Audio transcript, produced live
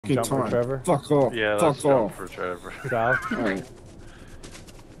Jump for Trevor. Fuck off. Yeah, Fuck let's jump off. for Trevor. South. Alright.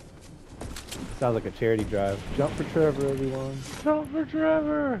 Sounds like a charity drive. Jump for Trevor, everyone. Jump for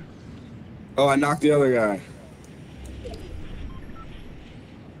Trevor. Oh, I knocked the other guy.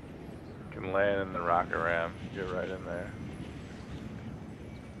 Can land in the rocket ram. Get right in there.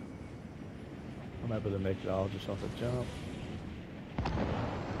 I'm able to make it all just off the jump.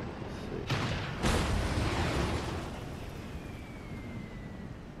 Let's see.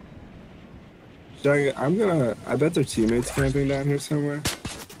 I bet their teammates camping down here somewhere.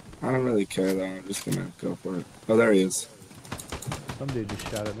 I don't really care though, I'm just gonna go for it. Oh, there he is. Some dude just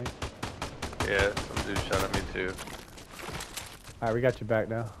shot at me. Yeah, some dude shot at me too. Alright, we got you back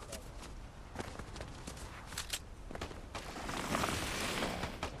now.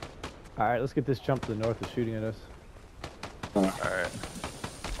 Alright, let's get this jump to the north that's shooting at us. Alright.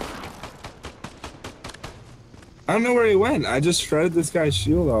 I don't know where he went. I just shredded this guy's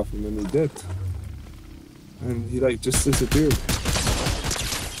shield off him and he dipped. And he like just disappeared.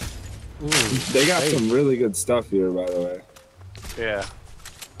 Ooh, They got some really good stuff here, by the way. Yeah.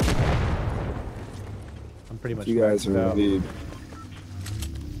 I'm pretty much You guys are in the out. lead.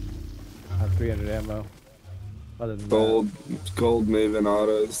 I have 300 ammo. Other than Gold Maven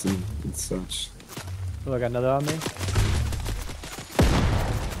autos and such. that. Oh, I got another on me.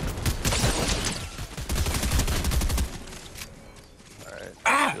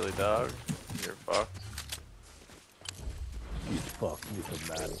 Alright. Chili dog. You're fucked. You fuck, you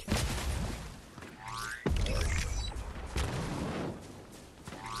so bad.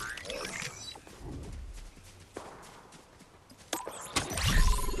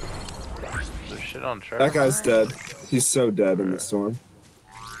 There's shit on Trevor. That guy's dead. He's so dead in the storm.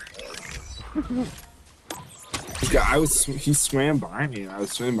 This guy, he swam behind me and I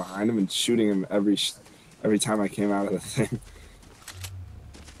was swimming behind him and shooting him every time I came out of the thing.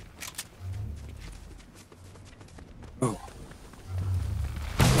 Oh.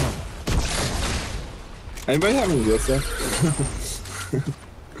 Anybody have any heal stuff?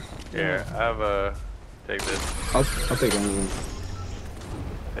 Here, I have a. Take this. I'll take anything.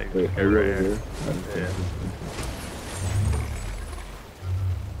 Take Wait, this are you right over here. here? Yeah.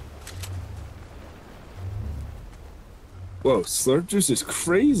 Whoa, slurp juice is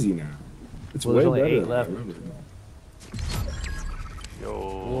crazy now. It's Well, way there's only better 8 than I left. remembered. Yo.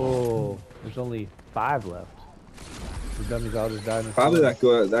 Whoa, there's only 5 left. The dummies all just died in the Probably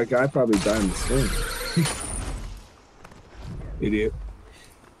storm. that guy probably died in the storm. Idiot.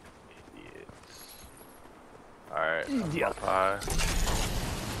 Idiots. Alright, I'm up high.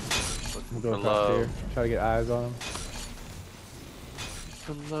 We'll Looking go for across love. here. Try to get eyes on them.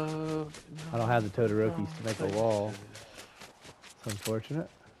 For love. I don't have the Todorokis to make a wall. It's unfortunate.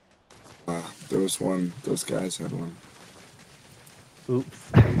 There was one. Those guys had one.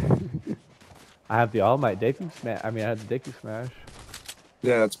 Oops. I have the All Might Deku Smash. I mean, I had the Deku Smash.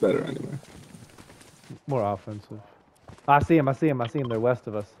 Yeah, that's better anyway. More offensive. I see him. I see him. I see him. They're west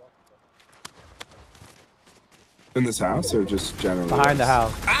of us. In this house or just generally? Behind the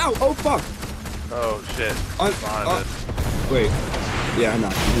house. Ow! Oh fuck! Oh shit. Behind us. Wait. Yeah, I know.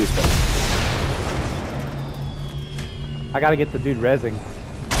 He's fine. I gotta get the dude rezzing.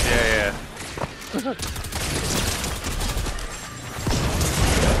 Yeah,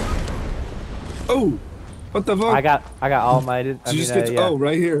 Oh! What the fuck? I got All Mighted. Did you just get yeah. Oh,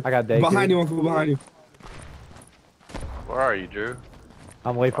 right here. I got Deku. Behind you, Uncle, behind you. Where are you, Drew?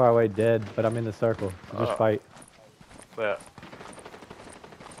 I'm way far away dead, but I'm in the circle. So just fight. Yeah.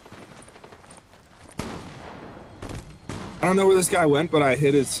 I don't know where this guy went, but I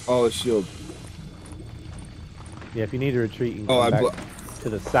hit all his shield. Yeah, if you need to retreat, you can Oh, come back to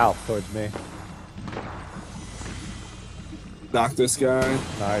the south towards me. Knock this guy.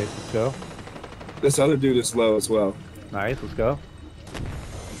 Nice, let's go. This other dude is low as well. Nice, let's go.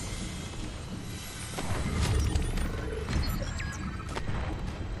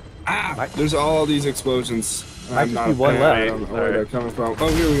 Ah! There's all these explosions. Might I'm just not be a one fan. left. I don't know where they're coming from. Oh,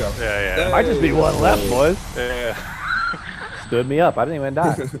 here we go. Yeah. Might just be one left, boys. Yeah. Stood me up. I didn't even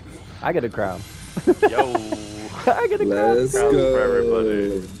die. I get a crown. Yo. I get a crown. Let's Crown go. for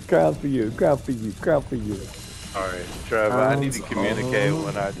everybody. Crown for you. Crown for you. Crown for you. Alright, Trevor, I need to communicate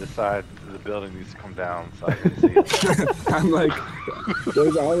when I decide the building needs to come down so I can see it. I'm like,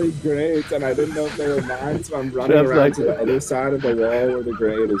 there's all these grades, and I didn't know if they were mine, so I'm running Jeff's around like- to the other side of the wall where the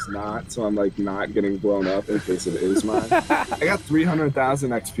grade is not, so I'm like not getting blown up in case it is mine. I got 300,000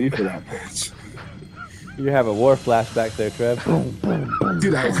 XP for that match. You have a war flashback there, Trev. Boom, boom, boom.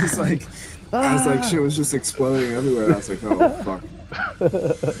 Dude, I was like, shit was just exploding everywhere. I was like, oh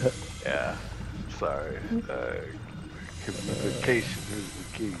fuck. Yeah, sorry. Communication is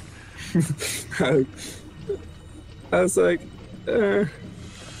key. I was like,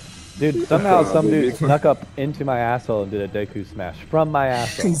 Dude, somehow some Probably. dude snuck up into my asshole and did a Deku smash from my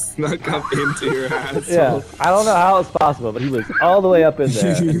asshole. he snuck up into your asshole. Yeah, I don't know how it's possible, but he was all the way up in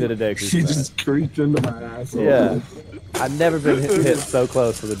there and did a Deku He smash. just creeped into my asshole. Yeah, I've never been hit so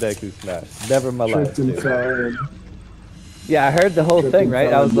close with a Deku smash. Never in my life. Tripped and Dude. fell in. Yeah, I heard the whole Tripped thing, and right?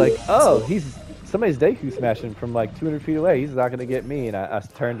 fell I was into like, your oh, asshole. somebody's Deku smashing from like 200 feet away. He's not gonna get me, and I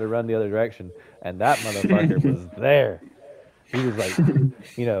turned to run the other direction, and that motherfucker was there. He was like,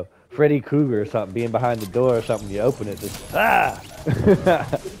 you know, Freddy Krueger or something, being behind the door or something. You open it, just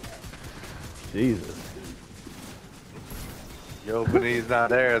Jesus. Yo, when he's not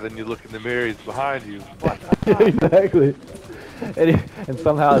there, then you look in the mirror, he's behind you. What? Exactly. And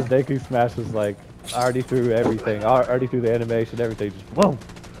somehow his Deku smash was like already through everything, already through the animation, everything. Just whoa,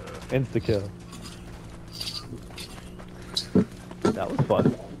 insta kill. That was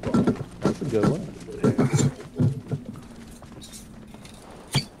fun. That's a good one.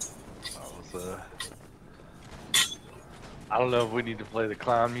 I don't know if we need to play the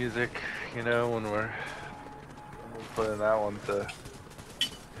clown music, you know, when we're playing that one to...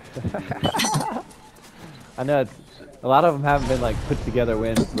 I know a lot of them haven't been like put together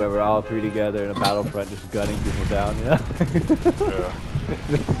wins where we're all three together in a battlefront just gunning people down, you know? Yeah.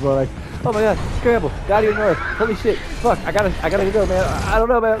 This is more like, oh my god, scramble, got your north, holy shit, fuck, I gotta go, man, I don't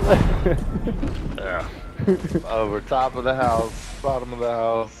know, man. Yeah. Over top of the house, bottom of the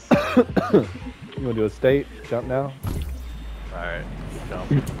house. You wanna do a state, jump now? Alright, jump.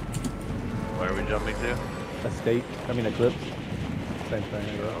 Where are we jumping to? A state, I mean eclipse, same thing,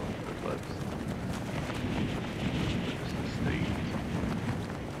 I guess. Oh, Eclipse. Just a state.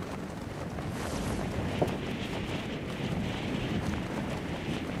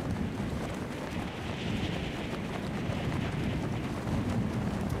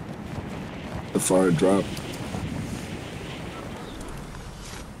 The far drop.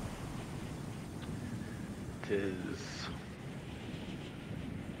 Tis.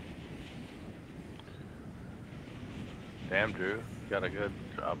 Damn, Drew, you got a good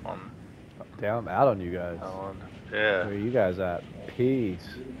drop on Damn, I'm out on you guys. that one. Where are Yeah, you guys at? Peace.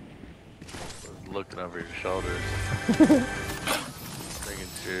 was looking over your shoulders, making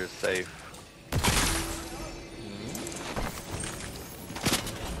sure you're safe.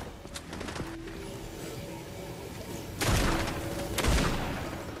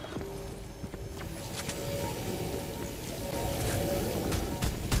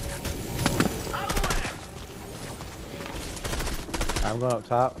 I'm going up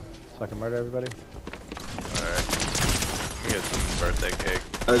top so I can murder everybody. Alright. Let me get some birthday cake.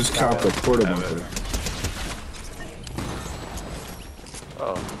 I just copped a porta Have it. bunker.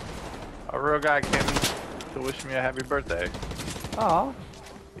 Oh. A real guy came to wish me a happy birthday. Aw.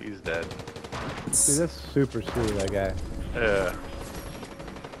 He's dead. Dude, that's super sweet, that guy. Yeah.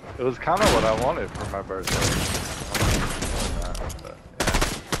 It was kind of what I wanted for my birthday. But,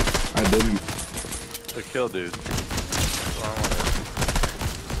 yeah. I didn't. To kill dudes. That's what I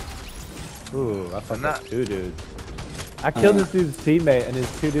wanted. Ooh, I fucked not- up two dudes. I killed this dude's teammate and his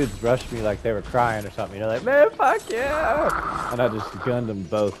two dudes rushed me like they were crying or something. You know, like, man, fuck yeah! And I just gunned them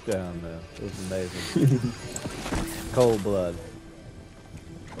both down, man. It was amazing. Cold blood.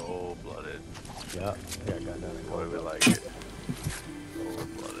 Cold-blooded. Yep. Yeah, I got down in Boy, cold we blood. like it.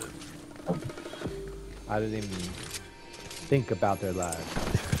 Cold-blooded. I didn't even think about their lives.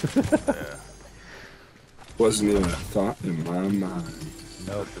 Yeah. Wasn't even a thought in my mind.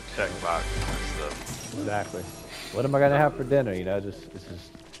 Nope. Just a checkbox and stuff. Exactly. What am I gonna have for dinner? You know, just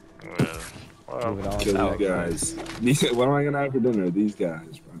Yeah. Well, moving on. Kill to these the guys. What am I gonna have for dinner? These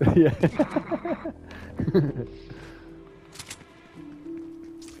guys, bro. next one. Yeah.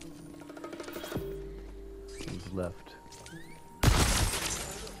 Who's left?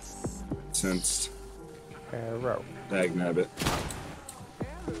 Sensed. Arrow. Dag nabbit.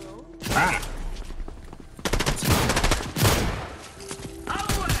 Ah!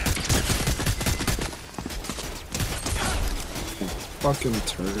 Fucking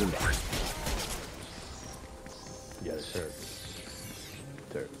turd. Yeah, they're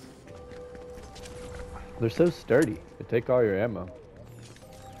turds. They're so sturdy. They take all your ammo.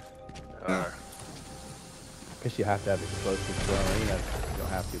 Guess you have to have explosives thrown. You know, you don't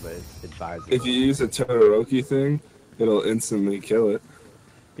have to, but it's advisable. If you use a Todoroki thing, it'll instantly kill it.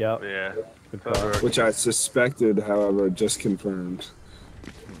 Yep. Yeah. Good call. Which I suspected, however, just confirmed.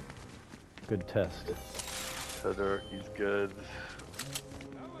 Good test. Todoroki's good.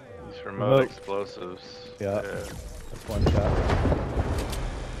 These remote Remote. explosives. Yeah. Yeah. That's one shot.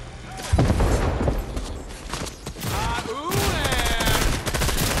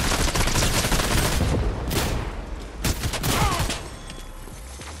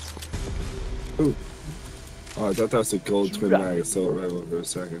 Ooh. Oh, I thought that was a gold twin mag assault rifle for a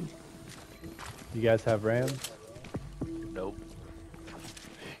second. You guys have Rams? Nope.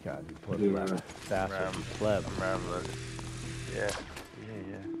 God, you poor Yeah. black bastard. You slept. I'm rambling. Yeah.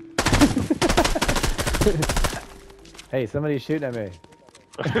 Yeah, Hey, somebody's shooting at me.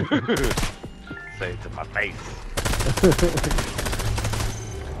 yeah. Say it to my face.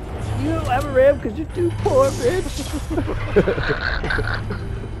 You don't have a Ram because you're too poor, bitch.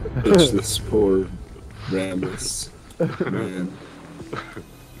 Bitch, this poor Rammus. Man.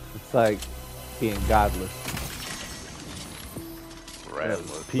 It's like being godless.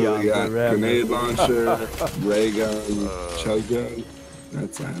 Rambless. So we got Ram. grenade launcher, ray gun, chug gun.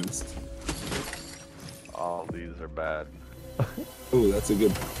 That's ass. All these are bad. Oh, that's a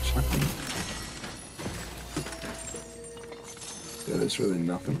good shotgun. Yeah, there's really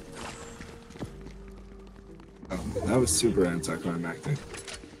nothing. Oh, that was super anticlimactic.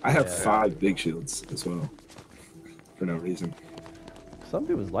 I have Yeah. 5 big shields as well. For no reason. Some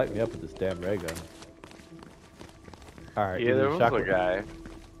dudes light me up with this damn ray gun. Alright, Yeah, there was a guy.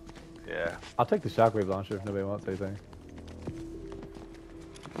 Yeah. I'll take the shockwave launcher if nobody wants anything.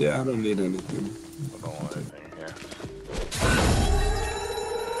 Yeah, I don't need anything. I don't want anything here.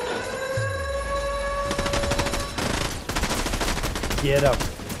 Get him.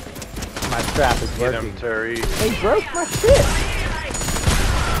 My trap is Get working. him, Terry. They broke my shit!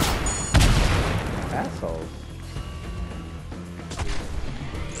 Assholes.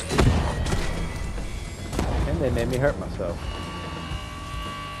 And they made me hurt myself.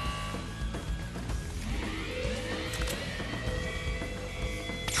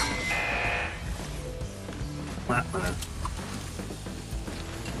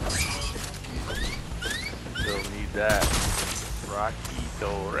 Still need that.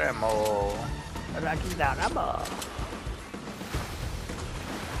 Rockito Ramo. Rocky down, About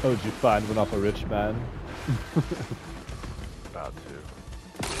How'd you find one off a rich man? About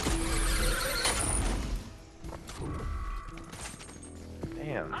to.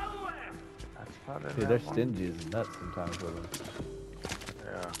 Damn. That's not in Dude, that they're one. stingy as nuts sometimes with them.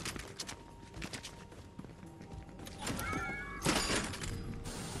 Yeah.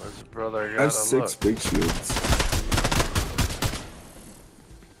 Where's the brother? I have 6 big shields.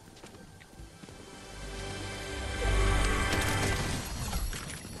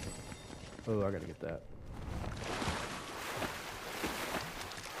 Oh, I gotta get that.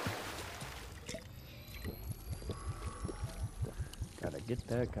 Gotta get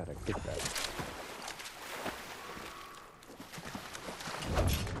that, gotta get that.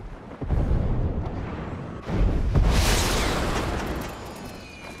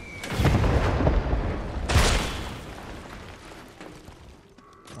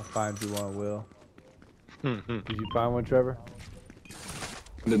 I'll find you one, Will. Did you find one, Trevor?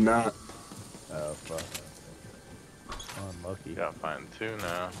 Did not. Oh, fuck. Oh, Monkey. Gotta find 2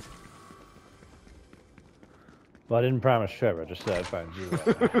 now. Well, I didn't promise Trevor, I just said I'd find you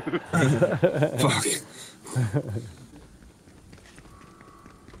one. Fuck.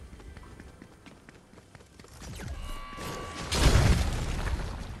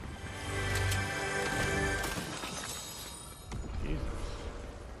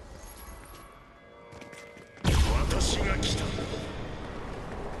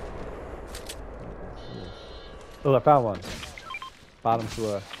 Oh, I found one. Bottom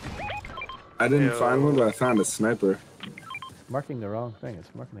floor. I didn't Yo. find one, but I found a sniper. It's marking the wrong thing.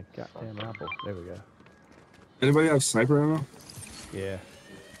 It's marking the goddamn apple. There we go. Anybody have sniper ammo? Yeah.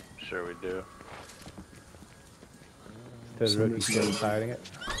 Sure we do. Todoroki Somebody's started got- fighting it.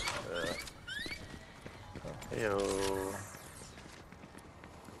 Yo.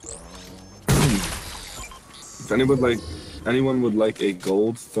 If anyone would like a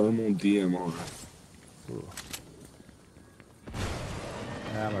gold thermal DMR. Ooh.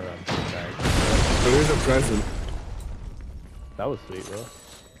 I'm gonna run to the bag. Oh, here's a present. That was sweet, Will.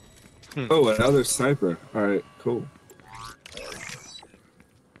 Oh, another sniper. Alright, cool.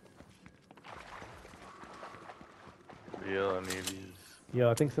 Real, I need these. Yo,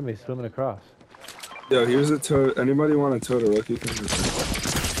 I think somebody's swimming across. Yo, here's a anybody want a Todoroki thing?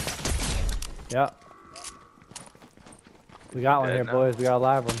 Yeah. We got one Dead here, now? boys. We got a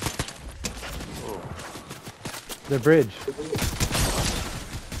live one. Oh, The bridge.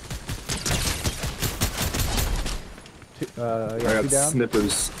 I Yeah, got two down.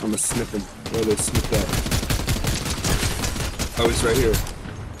 snippers. I'm a snipping. Where they snipped at? Oh, he's right here.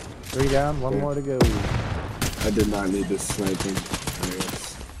 3 down, 1 more to go. I did not need this sniping. I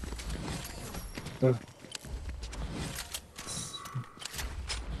guess.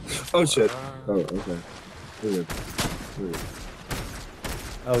 Oh shit. Oh, okay. We're good. We're good.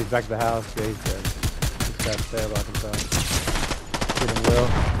 Oh, he's back at the house. Yeah, he's dead. He's got a sail lock himself. Get him,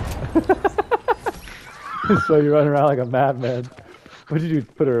 Will. So you run around like a madman. What did you do?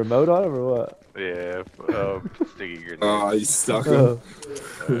 Put a remote on him or what? Yeah, sticky grenade. Oh, you stuck him.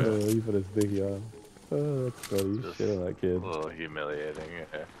 Oh, you put a sticky on. Oh, that's funny. You Just shit on that kid. A little humiliating.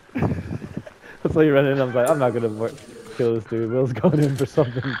 Yeah. That's why you run in. I'm like, I'm not gonna kill this dude. Will's going in for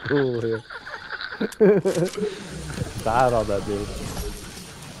something cool here. Died on that dude.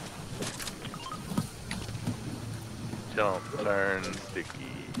 Jump, turn, sticky.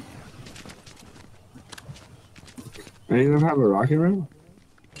 Hey, you don't have a rocket ram?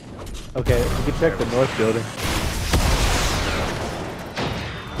 Okay, you can check the north building.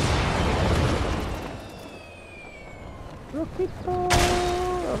 Rokito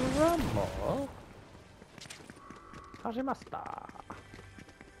Ramo. Hajimasta.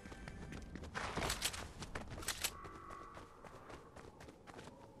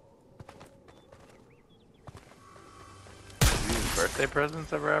 These birthday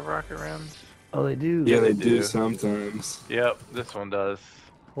presents ever have rocket rams? Oh, they do. Yeah, they they do do. sometimes. Yep, this one does.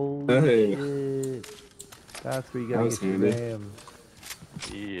 Holy Hey. shit. That's where you That gotta was get your handy. rams.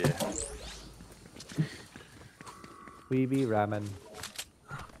 Yeah. We be ramen.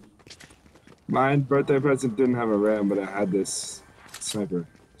 My birthday present didn't have a ram, but I had this sniper,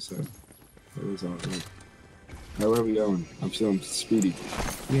 so it was all good. Now, where are we going? I'm feeling speedy.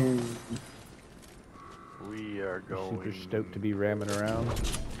 Yeah. We are going Super stoked to be ramming around.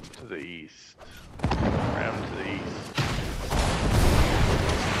 to the east. Ram to the east.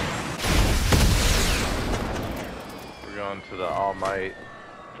 We're going to the All Might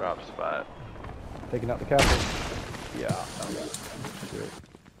drop spot. Taking out the castle. Yeah. Great.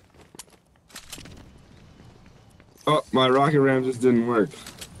 Oh, my rocket ram just didn't work.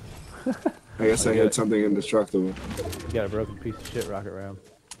 I guess I Okay. hit something indestructible. You got a broken piece of shit rocket ram.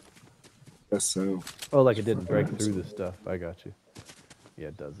 Guess so. Oh, like it didn't break through the stuff. I got you. Yeah,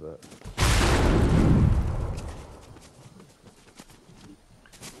 it does that.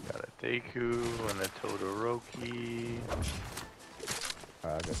 Got a Deku and a Todoroki.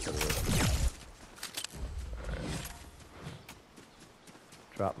 Alright, I got Todoroki.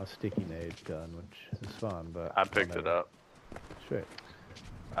 Drop my sticky nade gun, which is fun, but I picked it up. Shit.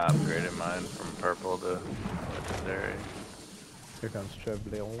 I upgraded mine from purple to legendary. Here comes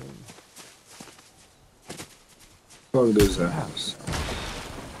Trebleon. Go to this house.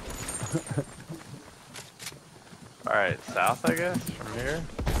 Alright, south I guess, from here.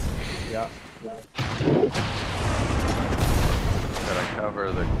 Yeah. Gotta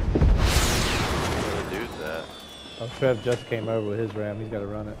cover the where the dude's at. Oh, Trev just came over with his ram. He's got to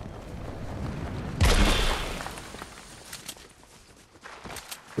run it.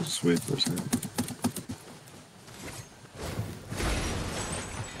 Just wait for a second.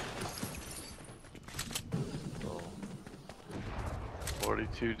 Oh.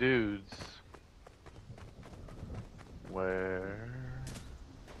 42 dudes. Where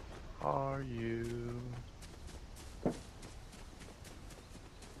are you?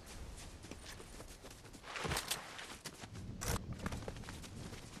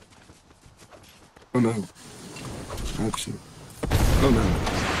 Oh no. Actually. Oh no.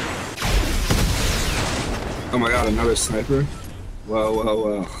 Oh my god, another sniper? Well, well,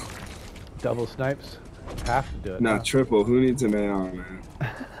 well. Double snipes. Have to do it. Nah, huh? triple. Who needs an AR, man?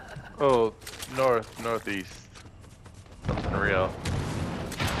 Oh, northeast. Something real.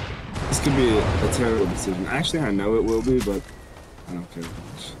 This could be a terrible decision. Actually, I know it will be, but I don't care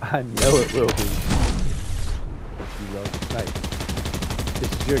much. I know it will be. You love to snipe.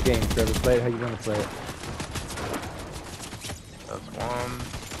 This is your game, Trevor. Play it how you want to play it. That's one.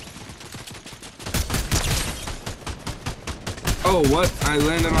 Oh, what? I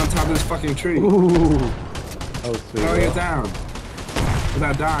landed on top of this fucking tree. Ooh. Oh, sweet. How do I get down?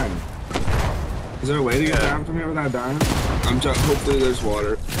 Without dying. Is there a way to get Yeah. down from here without dying? I'm just, hopefully there's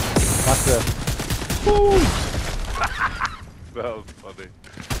water. Watch the. That was funny.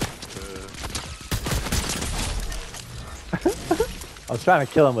 I was trying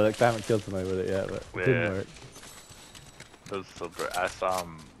to kill him with it 'cause I haven't killed somebody with it yet, but it Yeah. didn't work. It was so I saw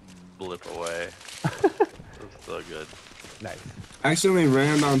him blip away. It was so good. Nice. I accidentally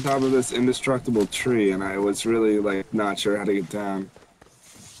ran on top of this indestructible tree and I was really like not sure how to get down.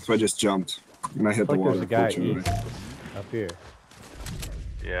 So I just jumped and I hit the Like water. there's a guy fortunately. east up here.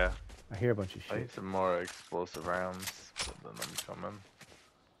 Yeah. I hear a bunch of I need shit. some more explosive rounds, but then I'm coming.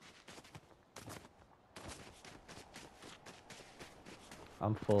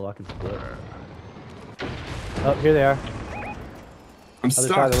 I'm full. I can split. Oh, here they are. I'm Other side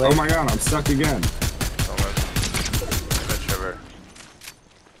stuck. of the Oh lake. my god, I'm stuck again. Coming. Trevor.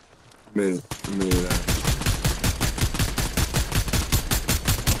 Made it. I made it out.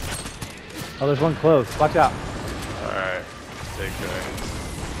 Oh, there's one close. Watch out. Alright. Big guy.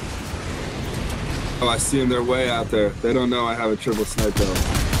 Oh, I see them. They're way out there. They don't know I have a triple snipe though.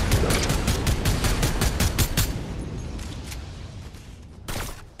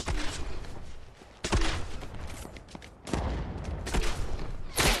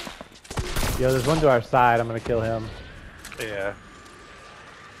 Yo, there's one to our side. I'm gonna kill him. Yeah.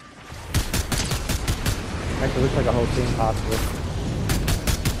 Actually, looks like a whole team possibly.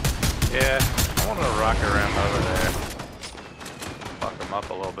 Yeah. I want to rock around over there. Fuck him up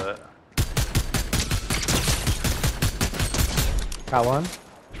a little bit. Got one.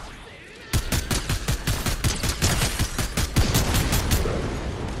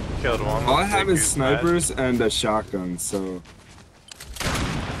 Killed one. All I have Big is dude snipers and a shotgun, so.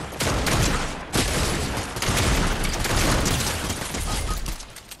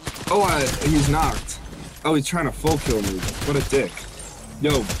 Oh, he's knocked. Oh, he's trying to full kill me. What a dick.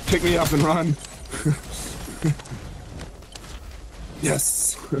 Yo, pick me up and run.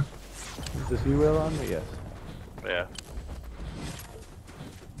 Yes. Is this you, Will, on me? Yes. smashed. Yeah.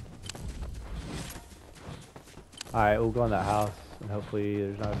 Alright, we'll go in that house, and hopefully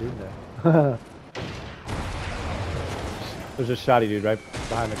there's not a dude there. There's a shoddy dude right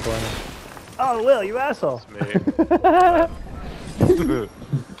behind the corner. Oh, Will, you asshole! It's me.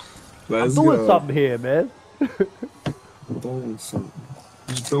 Let's I'm doing go. something here, man. Doing something.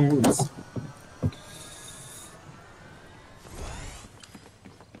 Doing.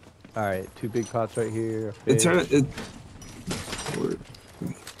 Alright, 2 big pots right here. It turned. It.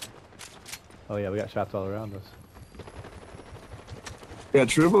 Oh yeah, we got shots all around us. Yeah,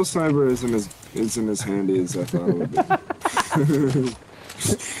 triple sniper isn't as handy as I thought it would be.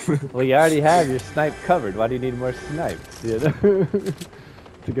 Well, you already have your snipe covered. Why do you need more snipes? You know?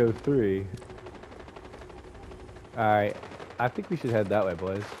 To go 3. Alright, I think we should head that way,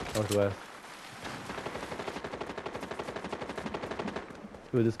 boys. Northwest.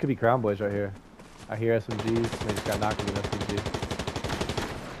 Ooh, this could be Crown Boys right here. I hear SMGs. They just got knocked with an SMG.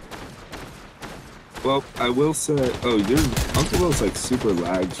 Well, I will say, oh, your Uncle Will's like super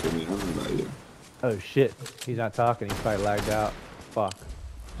lagged for me. I don't know about you. Oh shit, he's not talking. He's probably lagged out. Fuck.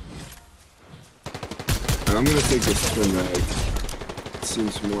 And I'm gonna take this twin mag.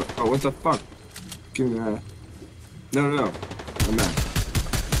 Seems more. Oh, what the fuck? Give me that. No, no, no. I'm not.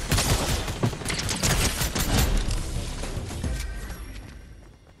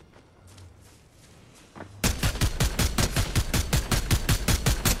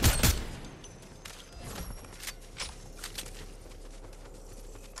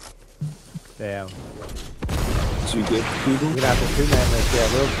 Damn. Did you get people? We're gonna have to 2-man this. Yeah,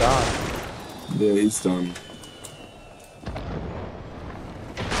 Will's gone. Yeah, he's done.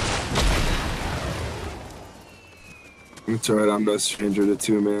 That's alright, I'm no stranger to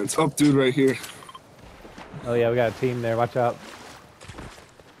 2-mans. Oh, dude, right here. Oh yeah, we got a team there. Watch out.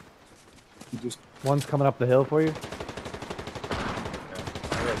 He just. One's coming up the hill for you.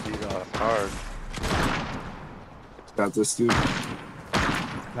 I got beat off hard. Got this dude.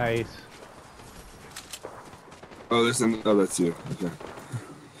 Nice. Oh, there's an. Oh, that's you. Okay.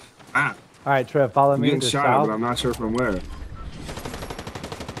 Ah! Alright, Trev, follow I'm me getting to the shot, south. but I'm not sure from where.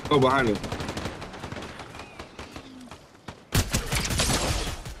 Oh, behind me.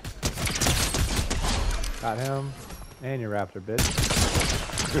 Got him. And your raptor, bitch.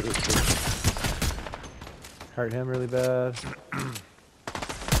 Hurt him really bad.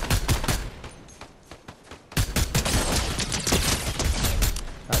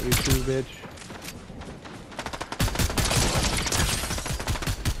 Got you too, bitch.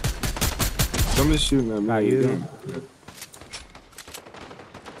 Somebody's shooting at me. Got you. again.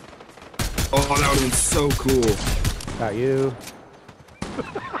 Oh, that would have been so cool. Got you.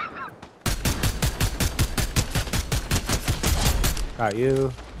 Got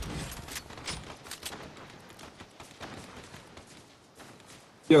you.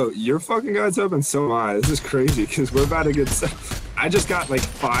 Yo, your fucking guys up and so am I. This is crazy because we're about to get. I just got like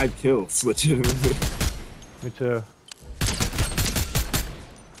 5 kills, legitimately. Me too.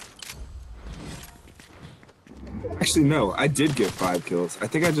 Actually, no, I did get 5 kills. I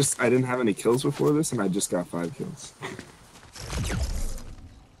think I didn't have any kills before this, and I just got 5 kills.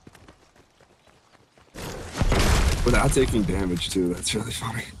 Without taking damage too. That's really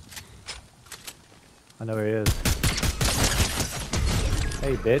funny. I know where he is.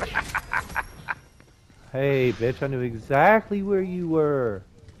 Hey, bitch. Hey, bitch, I knew exactly where you were.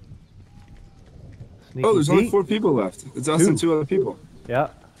 Sneaky Oh, there's only Pete. 4 people left. It's us and 2 other people. Yeah.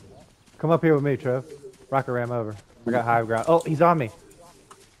 Come up here with me, Trev. Rocket ram over. I got high ground. Oh, he's on me.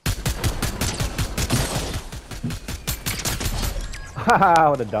 Haha,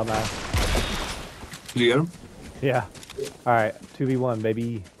 what a dumbass. Did you get him? Yeah. All right, 2v1,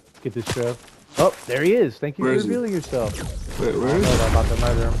 baby. Let's get this show. Oh, there he is. Thank you Where for is he? revealing yourself. Wait, I where don't is know he? about to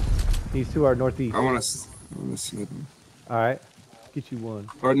murder him. He's to our northeast. I want to snip him. All right, get you one.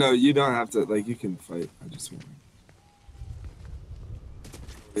 Or no, you don't have to. Like, you can fight. I just want.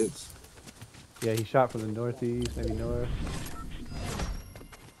 It's. Yeah, he shot from the northeast, maybe north.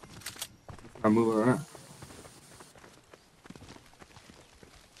 I'm moving around.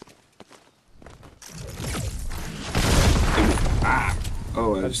 Ah!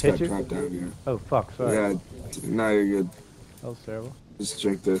 Oh, I That just hit got you? dropped down here. Oh fuck, sorry. Yeah, now you're good. That was terrible. Just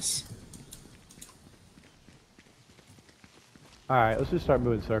drink this. All right, let's just start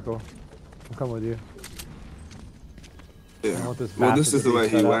moving circle. I'm coming with you. I Yeah. want this Well, bastard this is to the be way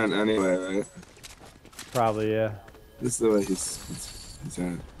he set up. went anyway, right? Probably, yeah. This is the way he's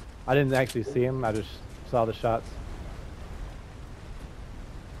at. I didn't actually see him. I just saw the shots.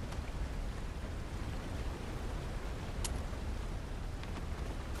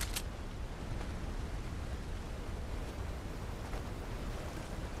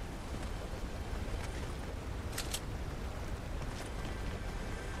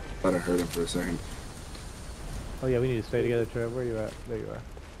 Thought I heard him for a second. Oh yeah, we need to stay together, Trev. Where you at? There you are.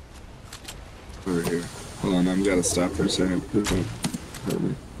 Over here. Hold on, I'm gotta stop for a second. Please don't hurt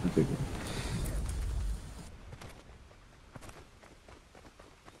me. Okay.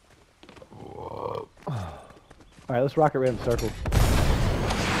 All right, let's rocket ram circle.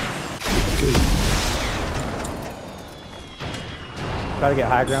 Try to get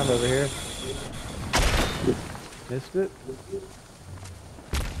high ground over here. Missed it.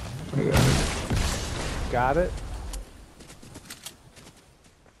 I got it. Got it.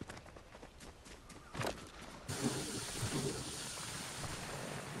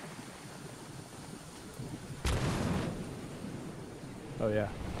 Oh yeah.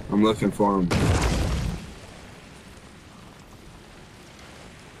 I'm looking for him.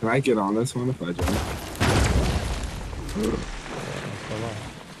 Can I get on this one if I jump? So long.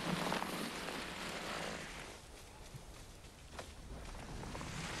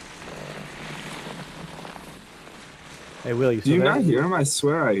 Hey Will, you Do still you there? not hear him? I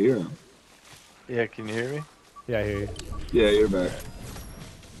swear I hear him. Yeah, can you hear me? Yeah, I hear you. Yeah, you're back.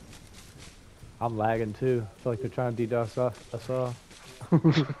 I'm lagging too. I feel like they're trying to DDoS us all.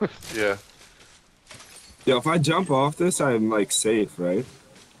 Yeah. Yo, if I jump off this, I'm like safe, right?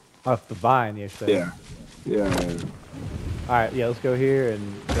 Off the vine, you say? Yeah. Yeah. All right, yeah, let's go here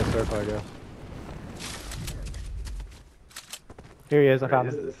and go circle, I guess. Here he is. I Where found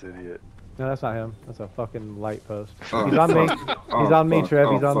is him. this idiot? No, that's not him. That's a fucking light post. Oh, He's on me. fuck. Oh, He's on me, fuck. Trev.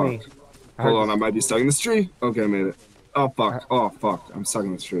 Oh, He's on me. fuck. I heard Hold on, this- I might be stuck in this tree. Okay, I made it. Oh fuck. Oh fuck. I'm stuck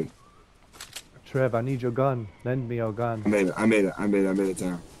in this tree. Trev, I need your gun. Lend me your gun. I made it. I made it. I made it. I made it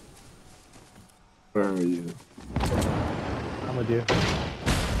down. Where are you? I'm with you.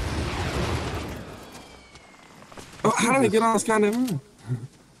 Oh, how did I get on this kind of moon?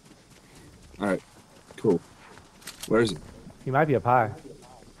 Alright. Cool. Where is it? He might be up high.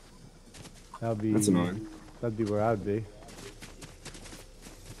 That'd be. That's annoying. That'd be where I'd be.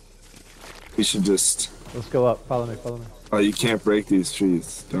 We should just. Let's go up. Follow me. Follow me. Oh, you can't break these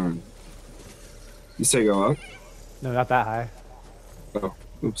trees. Darn. You say go up? No, not that high. Oh,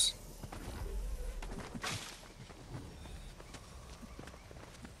 oops.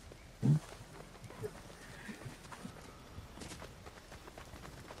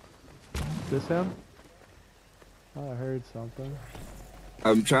 This him? Oh, I heard something.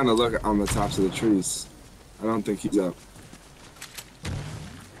 I'm trying to look on the tops of the trees. I don't think he's up.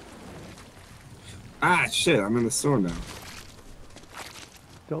 Ah, shit, I'm in the storm now.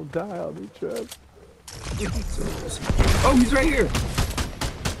 Don't die on me, Trev. Oh, he's right here!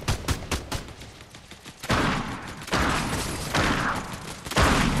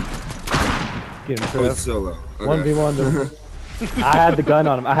 Get him, Oh, Trev. it's solo. Okay. 1v1 to... I had the gun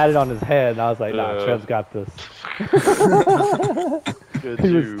on him. I had it on his head, and I was like, nah, Trev's got this. Good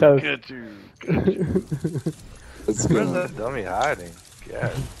He was you. toast. Good you. Good you. Let's Where's go. that dummy hiding?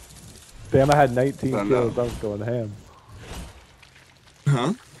 God. Damn, I had 19 I know. kills. I was going ham.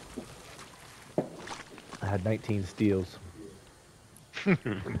 Huh? I had 19 steals. The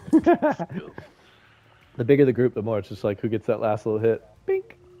bigger the group, the more it's just like, who gets that last little hit?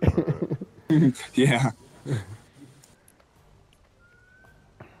 Bink. Yeah.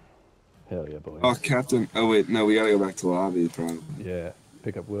 Hell yeah, boys. Oh, Captain. Oh, wait. No, we gotta go back to lobby, probably. Yeah,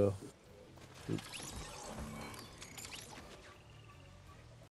 pick up Will. Oops.